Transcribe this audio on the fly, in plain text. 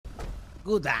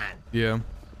Gulag. Yeah.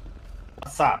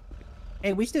 What's up?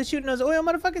 Hey, we still shooting those oil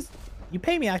motherfuckers? You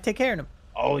pay me, I take care of them.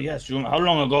 Oh yes, how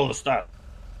long ago was that?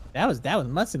 That was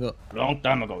months ago. Long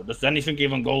time ago. Does anything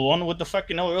even go on with the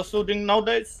fucking oil shooting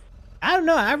nowadays? I don't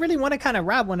know. I really want to kind of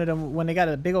rob one of them when they got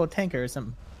a big old tanker or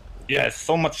something. Yeah,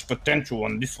 so much potential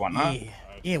on this one, huh?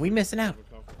 Yeah, we missing out.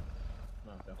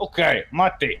 Okay,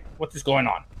 Marty, what is going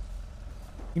on?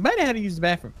 You might have had to use the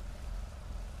bathroom.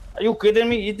 Are you kidding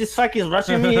me? This fuck is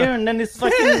rushing me here and then it's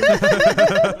fucking...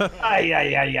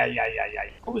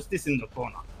 Ay. Who is this in the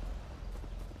corner?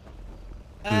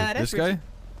 That's this guy? Richard.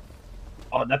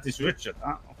 Oh, that is Richard,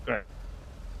 huh? Okay.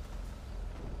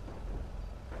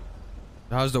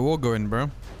 How's the war going, bro?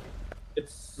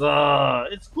 It's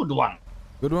good one.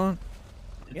 Good one?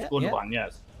 It's good one,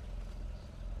 yes.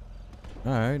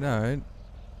 Alright.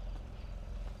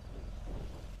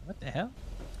 What the hell?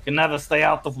 Can never stay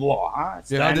out of war, huh?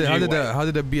 It's Yeah, how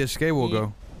did the BSK war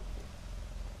go?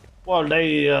 Well,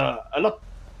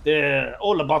 they're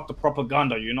all about the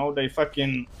propaganda, you know? They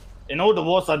fucking, in all the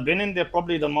wars I've been in, they're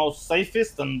probably the most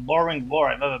safest and boring war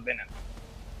I've ever been in.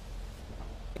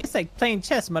 It's like playing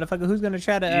chess, motherfucker. Who's gonna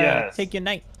try to take your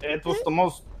knight? It was the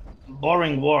most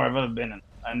boring war I've ever been in.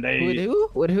 And they...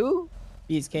 With who?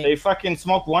 BSK. They fucking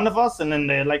smoke one of us and then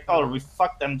they're like, oh, we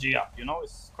fucked MG up, you know?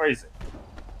 It's crazy.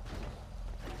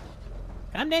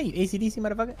 Calm down, you ACDC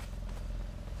motherfucker.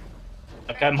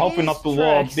 Like, I'm hoping not to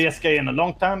war BSK in a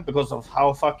long time because of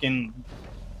how fucking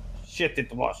shit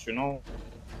it was, you know?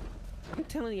 I'm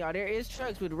telling y'all, there is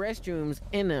trucks with restrooms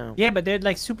in them. Yeah, but they're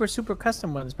like super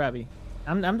custom ones, probably.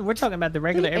 We're talking about the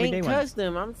regular everyday ones.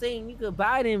 Custom. I'm saying you could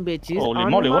buy them bitches. Holy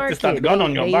moly, what is that gun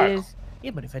on your back?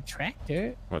 Yeah, but if a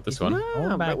tractor. What, this one?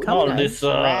 Owned by a Oh, company. this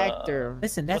tractor.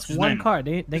 Listen, that's one car.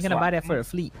 They're gonna buy that for a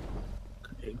fleet.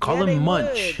 Call him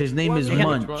Munch. His name is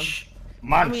Munch.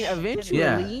 I mean, eventually.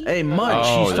 Yeah. Hey, Munch.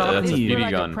 He's talking to you.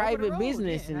 Like a private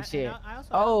business and shit.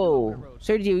 Oh,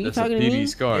 Sergio, you talking to me?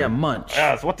 Scar. Yeah, Munch.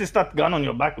 Yes. What is that gun on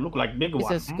your back? Look like big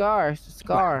one. It's a scar. It's a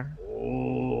scar.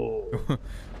 Oh.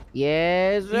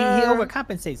 Yes, He sir.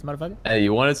 overcompensates, motherfucker. Hey,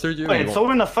 you want it, Sergio? Wait,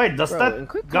 so in a fight, does that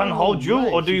gun hold you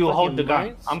or do you hold the gun?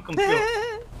 Munch. I'm confused.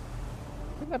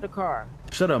 Look at the car.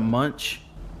 Shut up, Munch.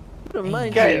 Put a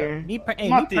munch Okay. here.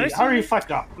 Marty, hurry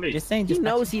fuck up, please. Just saying, He just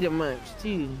knows he the munch,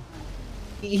 too.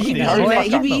 He Marty, be hurry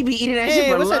fuck up. eating that shit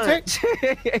for what's up, lunch.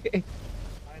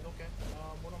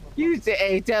 You say,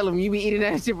 hey, tell him you be eating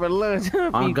that shit for lunch.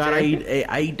 Oh God, I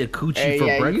eat the coochie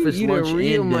for breakfast, you lunch, the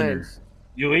real and dinner. munch.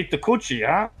 You eat the coochie,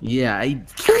 huh? Yeah, I eat.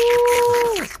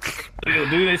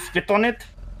 Do you spit on it?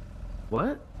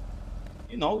 What?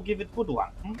 You know, give it good one.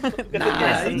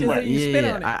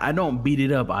 I don't beat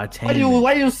it up. I tame it.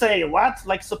 Why you say what?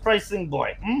 Like surprising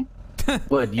boy?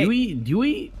 What? Do you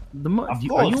eat the munch? Of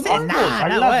course,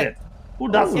 I love it.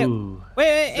 Who doesn't?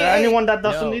 Wait, Is there anyone that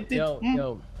doesn't eat it?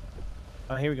 Yo.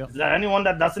 Oh, here we go. Is there anyone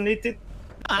that doesn't eat it?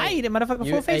 I eat it, motherfucker,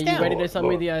 full face down. You ready to sell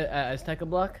me the Azteca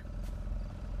block?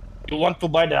 You want to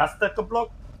buy the Azteca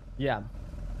block? Yeah.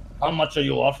 How much are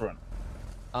you offering?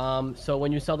 So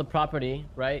when you sell the property,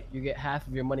 right, you get half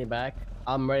of your money back.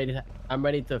 I'm ready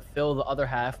to fill the other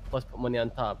half plus put money on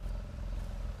top.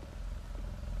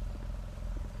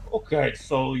 Okay,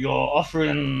 so you're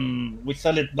offering, we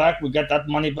sell it back, we get that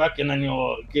money back, and then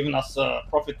you're giving us a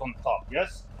profit on top,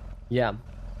 yes? Yeah.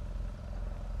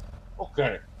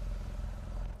 Okay.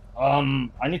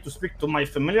 I need to speak to my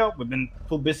familiar. We've been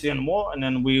too busy and more, and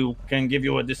then we can give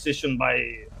you a decision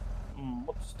by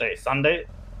what's today? Sunday?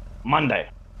 Monday.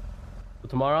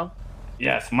 Tomorrow?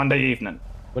 Yes, Monday evening.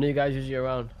 When are you guys usually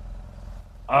around?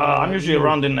 I'm usually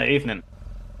around in the evening.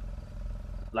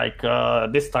 Like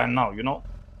this time now, you know?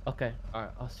 Okay,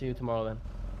 alright, I'll see you tomorrow then.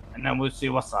 And then we'll see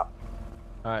what's up.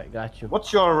 Alright, got you.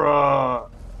 What's your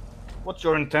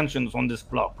intentions on this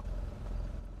block?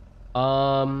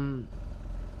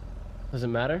 Does it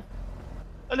matter?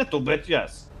 A little bit,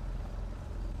 yes.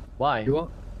 Why?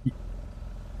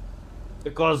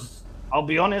 Because I'll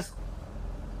be honest,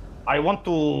 I want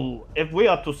to, if we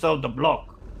are to sell the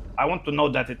block, I want to know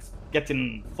that it's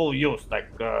getting full use. Like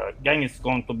gang is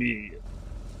going to be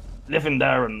living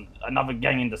there and another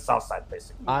gang in the south side,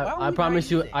 basically. I promise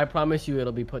you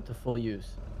it'll be put to full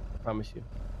use. I promise you.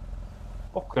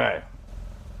 Okay.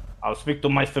 I'll speak to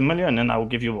my familiar and then I will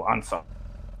give you an answer.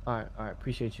 Alright,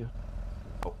 appreciate you.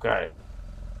 Okay.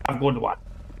 Have a good one.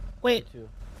 Wait.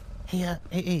 Hey,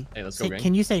 Hey, let's go, gang.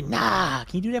 Can you say nah?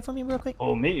 Can you do that for me real quick?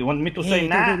 Oh, me? You want me to say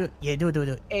nah? Do it. Yeah, do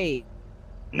it. Hey.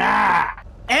 Nah!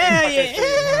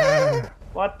 Hey!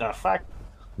 What the fuck?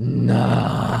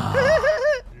 Nah.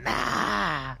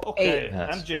 Okay,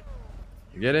 Yes. MJ.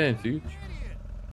 Get in, dude.